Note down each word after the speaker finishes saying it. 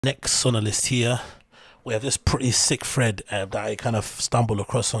Next on the list here, we have this pretty sick thread that I kind of stumbled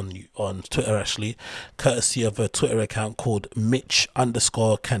across on Twitter, actually, courtesy of a Twitter account called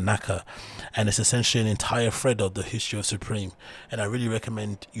Mitch_Kanaka, and it's essentially an entire thread of the history of Supreme. And I really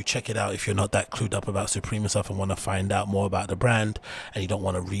recommend you check it out if you're not that clued up about Supreme and stuff and want to find out more about the brand, and you don't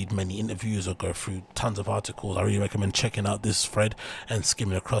want to read many interviews or go through tons of articles. I really recommend checking out this thread and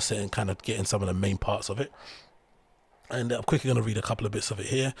skimming across it and kind of getting some of the main parts of it. And I'm quickly going to read a couple of bits of it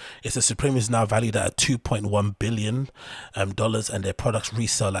here. It says Supreme is now valued at $2.1 billion, and their products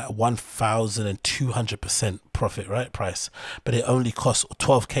resell at 1,200% profit, right, price. But it only costs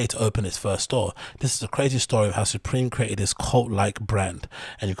 $12K to open its first store. This is a crazy story of how Supreme created this cult-like brand.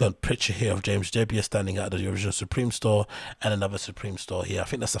 And you've got a picture here of James Jebbia standing at the original Supreme store and another Supreme store here. I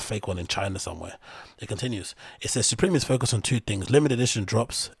think that's a fake one in China somewhere. It continues. It says Supreme is focused on two things: limited edition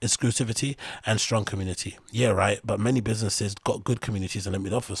drops, exclusivity, and strong community. Yeah, right, but many businesses got good communities and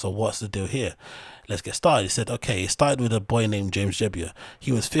limited offers, so what's the deal here? Let's get started. He said, okay, it started with a boy named James Jebbia.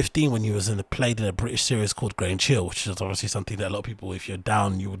 He was 15 when he was played in a British series called Grey and Chill, which is obviously something that a lot of people, if you're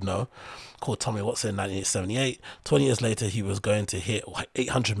down, you would know, called Tommy Watson in 1978. 20 years later, he was going to hit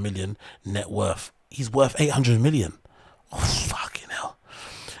 800 million net worth. He's worth 800 million. Oh, fucking hell.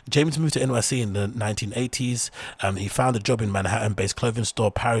 James moved to NYC in the 1980s. He found a job in Manhattan-based clothing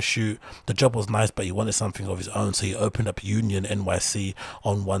store Parachute. The job was nice, but he wanted something of his own, so he opened up Union NYC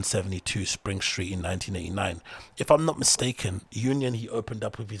on 172 Spring Street in 1989. If I'm not mistaken, Union he opened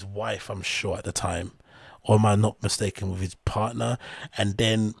up with his wife, I'm sure, at the time. Or am I not mistaken, with his partner? And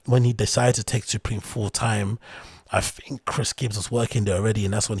then when he decided to take Supreme full-time, I think Chris Gibbs was working there already,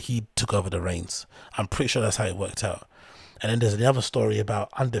 and that's when he took over the reins. I'm pretty sure that's how it worked out. And then there's another story about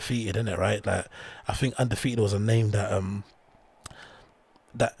Undefeated, isn't it, right? Like, I think Undefeated was a name that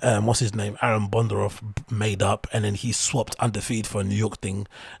what's his name, Aaron Bondaroff made up, and then he swapped Undefeated for a New York thing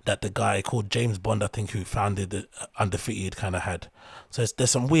that the guy called James Bond, I think, who founded the Undefeated, kind of had. So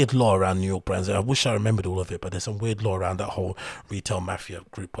there's some weird law around New York brands. I wish I remembered all of it, but there's some weird law around that whole retail mafia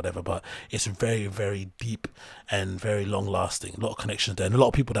group, whatever. But it's very, very deep and very long lasting. A lot of connections there, and a lot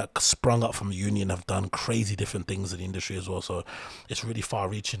of people that sprung up from Union have done crazy different things in the industry as well. So it's really far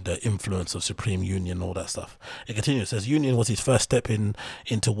reaching, the influence of Supreme, Union, all that stuff. It continues. It says Union was his first step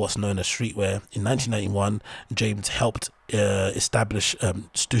into what's known as streetwear. In 1991, James helped establish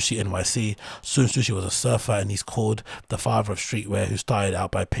Stussy NYC. Soon Stussy was a surfer, and he's called the father of streetwear, who started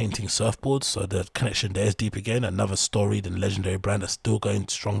out by painting surfboards. So the connection there is deep again. Another storied and legendary brand that's still going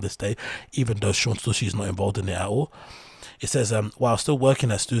strong this day, even though Sean Stussy is not involved in it at all. It says while still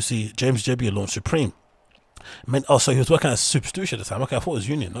working at Stussy, James Jebbia launched Supreme. So he was working at Super Stussy at the time. Okay, I thought it was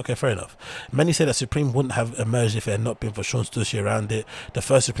Union. Okay, fair enough. Many say that Supreme wouldn't have emerged if it had not been for Sean Stussy around it. The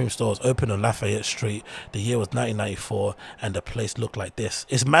first Supreme store was opened on Lafayette Street. The year was 1994, and the place looked like this.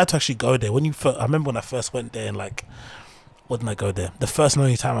 It's mad to actually go there. I remember when I first went there, and like, when did I go there? The first and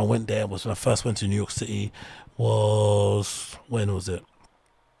only time I went there was when I first went to New York City. When was it?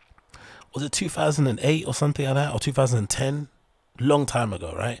 Was it 2008 or something like that, or 2010? Long time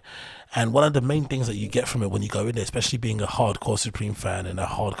ago, right? And one of the main things that you get from it when you go in there, especially being a hardcore Supreme fan and a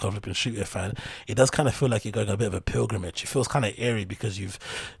hardcore flipping streetwear fan, it does kind of feel like you're going on a bit of a pilgrimage. It feels kind of eerie because you've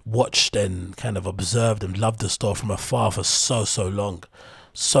watched and kind of observed and loved the store from afar for so long,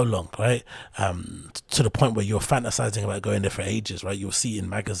 right? To the point where you're fantasizing about going there for ages, right? You'll see it in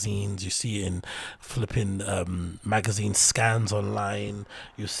magazines, you see it in flipping magazine scans online,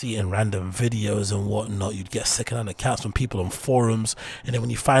 you see it in random videos and whatnot. You'd get secondhand accounts from people on forums, and then when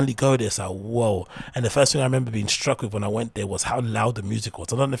you finally go there, it's like, whoa. And the first thing I remember being struck with when I went there was how loud the music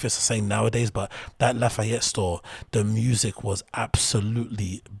was. I don't know if it's the same nowadays, but that Lafayette store, the music was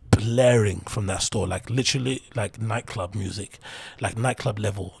absolutely blaring from that store, like literally like nightclub music, like nightclub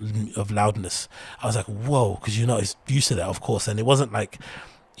level of loudness. I was like, whoa, because it's used to that, of course. And it wasn't like,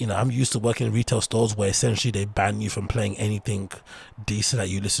 I'm used to working in retail stores where essentially they ban you from playing anything decent that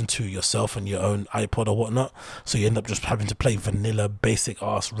you listen to yourself and your own iPod or whatnot. So you end up just having to play vanilla, basic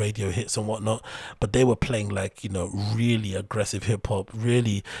ass radio hits and whatnot. But they were playing like, really aggressive hip hop,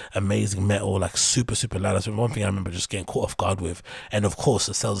 really amazing metal, like super loud. That's one thing I remember just getting caught off guard with. And of course,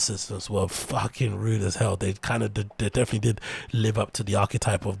 the sales assistants were fucking rude as hell. They definitely did live up to the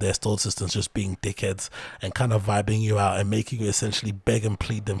archetype of their store assistants just being dickheads and kind of vibing you out and making you essentially beg and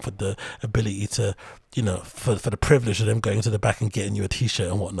plead them for the ability to you know, for the privilege of them going to the back and getting you a t-shirt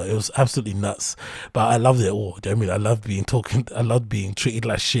and whatnot. It was absolutely nuts, but I loved it all. Do you know what I mean? I loved being treated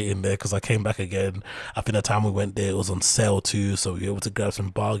like shit in there, because I came back again. I think the time we went there, it was on sale too, so we were able to grab some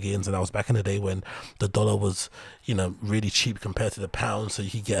bargains. And I was back in the day when the dollar was, you know, really cheap compared to the pound, so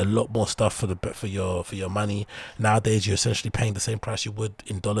you could get a lot more stuff for your money. Nowadays you're essentially paying the same price you would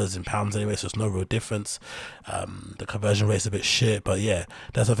in dollars and pounds anyway, so it's no real difference. The conversion rate's a bit shit, but yeah,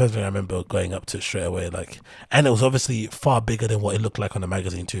 that's the first thing I remember going up to straight away. Like, and it was obviously far bigger than what it looked like on the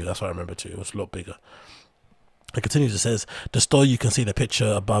magazine too. That's what I remember too. It was a lot bigger. It continues, it says, the store you can see the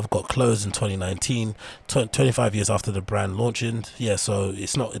picture above got closed in 2019, 25 years after the brand launching. Yeah, so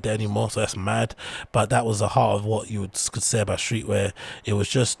it's not there anymore, so that's mad. But that was the heart of what you could say about streetwear. It was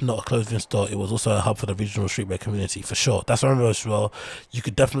just not a clothing store, it was also a hub for the regional streetwear community, for sure. That's what I remember as well. You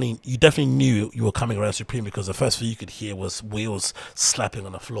definitely knew you were coming around Supreme, because the first thing you could hear was wheels slapping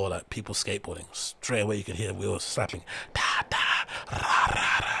on the floor, like people skateboarding. Straight away you could hear wheels slapping. Da, da, ra,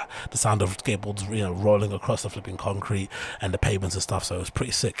 ra, ra. The sound of skateboards, you know, rolling across the flipping concrete and the pavements and stuff. So it was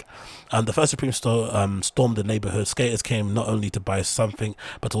pretty sick. The first Supreme store stormed the neighborhood. Skaters came not only to buy something,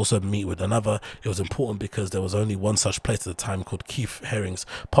 but to also meet with another. It was important because there was only one such place at the time, called Keith Haring's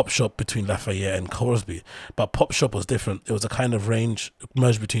Pop Shop between Lafayette and Crosby. But Pop Shop was different. It was a kind of range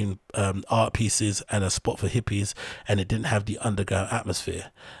merged between art pieces and a spot for hippies, and it didn't have the underground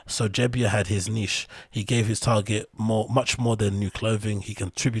atmosphere. So Jebbia had his niche. He gave his target much more than new clothing. He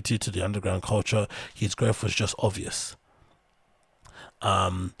contributed to the underground culture. His growth was just obvious.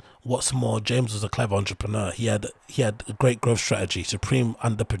 What's more, James was a clever entrepreneur. He had a great growth strategy. Supreme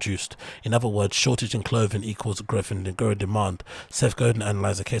underproduced. In other words, shortage in clothing equals growth in demand. Seth Godin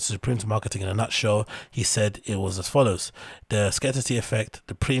analyzed the case of Supreme's marketing in a nutshell. He said it was as follows: the scarcity effect,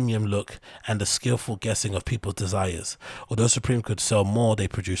 the premium look, and the skillful guessing of people's desires. Although Supreme could sell more, they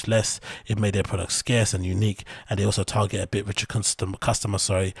produced less. It made their products scarce and unique, and they also target a bit richer customer.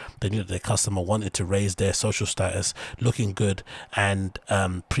 They knew that their customer wanted to raise their social status. Looking good and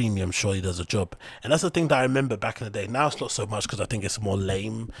premium surely does a job. And that's the thing that I remember back in the day. Now it's not so much, because I think it's more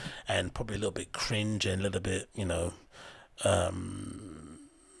lame and probably a little bit cringe and a little bit, you know,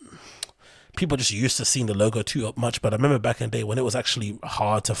 people just used to seeing the logo too much. But I remember back in the day when it was actually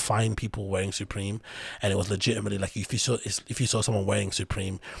hard to find people wearing Supreme, and it was legitimately like, if you saw someone wearing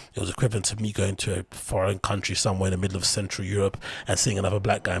Supreme, it was equivalent to me going to a foreign country somewhere in the middle of Central Europe and seeing another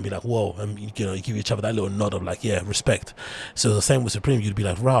black guy and be like, whoa, and you know, you give each other that little nod of like, yeah, respect. So the same with Supreme. You'd be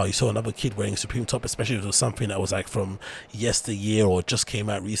like, wow, you saw another kid wearing a Supreme top, especially if it was something that was like from yesteryear or just came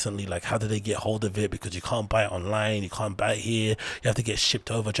out recently. Like, how did they get hold of it? Because you can't buy it online, you can't buy it here, you have to get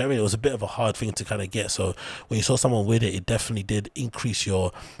shipped over. Do you know what I mean? It was a bit of a hard thing to kind of get. So when you saw someone with it, it definitely did increase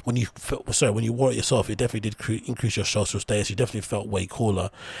your, when you wore it yourself, it definitely did increase your social status. You definitely felt way cooler.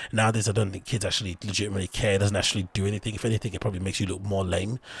 Nowadays I don't think kids actually legitimately care. It doesn't actually do anything. If anything, it probably makes you look more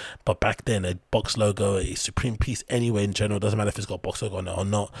lame. But back then, a box logo, a Supreme piece anyway in general, doesn't matter if it's got a box logo on it or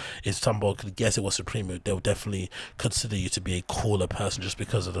not, if someone could guess it was Supreme, they'll definitely consider you to be a cooler person just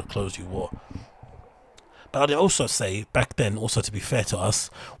because of the clothes you wore. But I'd also say back then, also to be fair to us,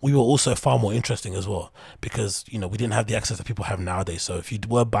 we were also far more interesting as well, because, you know, we didn't have the access that people have nowadays. So if you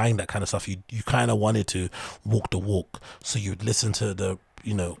were buying that kind of stuff, you kind of wanted to walk the walk. So you'd listen to the,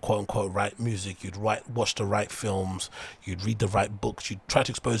 you know, quote unquote right music, you'd watch the right films, you'd read the right books, you'd try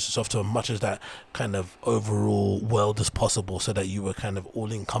to expose yourself to as much as that kind of overall world as possible, so that you were kind of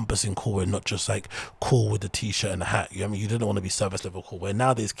all encompassing cool and not just like cool with the t-shirt and the hat. You know what I mean? You didn't want to be surface level cool, where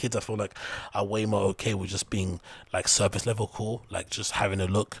nowadays kids, I feel like, are way more okay with just being like surface level cool, like just having a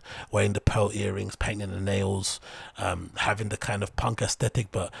look, wearing the pearl earrings, painting the nails, having the kind of punk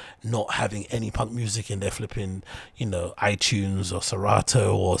aesthetic, but not having any punk music in their flipping, you know, iTunes or Serato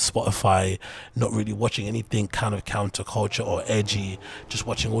or Spotify, not really watching anything kind of counterculture or edgy, just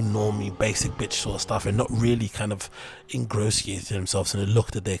watching all normie basic bitch sort of stuff, and not really kind of ingratiating themselves in the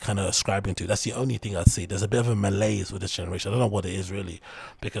look that they're kind of ascribing to. That's the only thing I'd say. There's a bit of a malaise with this generation. I don't know what it is really,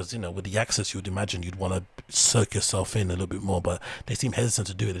 because, you know, with the access, you would imagine you'd want to soak yourself in a little bit more, but they seem hesitant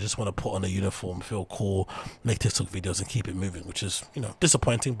to do it. They just want to put on a uniform, feel cool, make TikTok videos and keep it moving, which is, you know,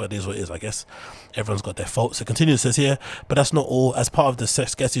 disappointing, but it is what it is, I guess. Everyone's got their faults. It continues, says here, but that's not all. As part of the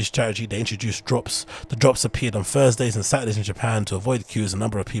scarcity strategy, they introduced drops. The drops appeared on Thursdays and Saturdays in Japan to avoid queues. A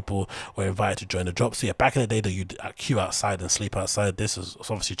number of people were invited to join the drops. So yeah, back in the day that you'd queue outside and sleep outside, this has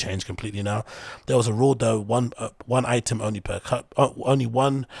obviously changed completely now. There was a rule though, one item only per only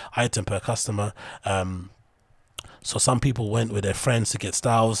one item per customer. So some people went with their friends to get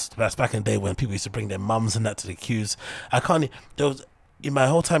styles. That's back in the day when people used to bring their mums and that to the queues. in my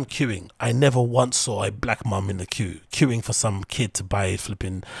whole time queuing, I never once saw a black mum in the queue queuing for some kid to buy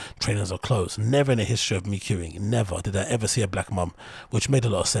flipping trainers or clothes. Never in the history of me queuing, never did I ever see a black mum, which made a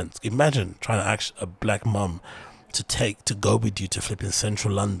lot of sense. Imagine trying to ask a black mum to go with you to flipping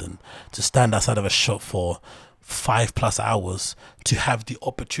central London, to stand outside of a shop for 5+ hours, to have the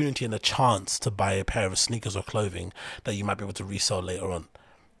opportunity and a chance to buy a pair of sneakers or clothing that you might be able to resell later on.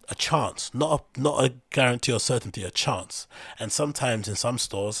 A chance, not a guarantee or certainty, a chance. And sometimes in some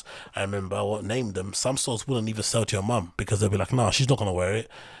stores, I remember, I won't name them, some stores wouldn't even sell to your mum because they'll be like, nah, she's not gonna wear it.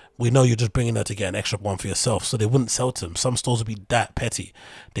 We know you're just bringing her to get an extra one for yourself, so they wouldn't sell to them. Some stores would be that petty,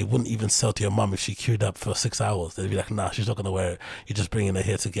 they wouldn't even sell to your mum if she queued up for 6 hours. They'd be like, nah, she's not gonna wear it, you're just bringing her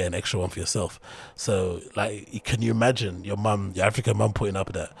here to get an extra one for yourself. So like, can you imagine your mum, your African mum, putting up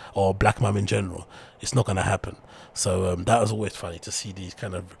with that, or black mum in general? It's not gonna happen. So that was always funny to see these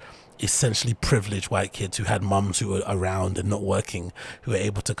kind of essentially privileged white kids who had mums who were around and not working, who were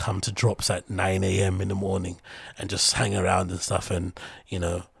able to come to drops at 9 a.m. in the morning and just hang around and stuff, and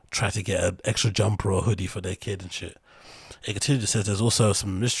try to get an extra jumper or hoodie for their kid and shit. It continues, says there's also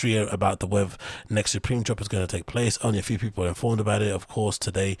some mystery about the whether next Supreme drop is going to take place. Only a few people are informed about it. Of course,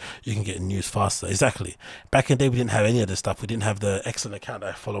 today you can get news faster. Exactly. Back in the day, we didn't have any of this stuff. We didn't have the excellent account that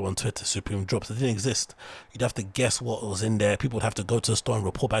I follow on Twitter, Supreme Drops. It didn't exist. You'd have to guess what was in there. People would have to go to the store and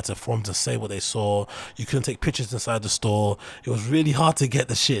report back to the forums and say what they saw. You couldn't take pictures inside the store. It was really hard to get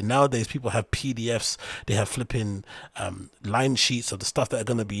the shit. Nowadays, people have PDFs. They have flipping line sheets of the stuff that are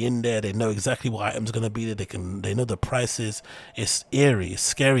going to be in there. They know exactly what items are going to be there. They know the prices. It's eerie, it's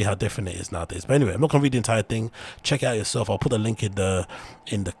scary how different it is nowadays. But anyway, I'm not gonna read the entire thing. Check it out yourself. I'll put a link in the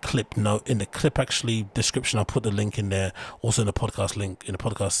clip note, in the clip actually description. I'll put the link in there. Also in the podcast link, in the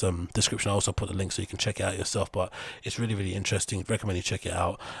podcast description, I also put the link so you can check it out yourself. But it's really, really interesting. Recommend you check it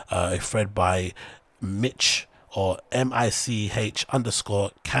out. A thread by Mitch, or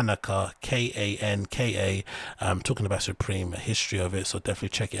MICH_Kanaka, Kanka, talking about Supreme, a history of it. So definitely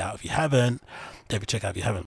check it out if you haven't.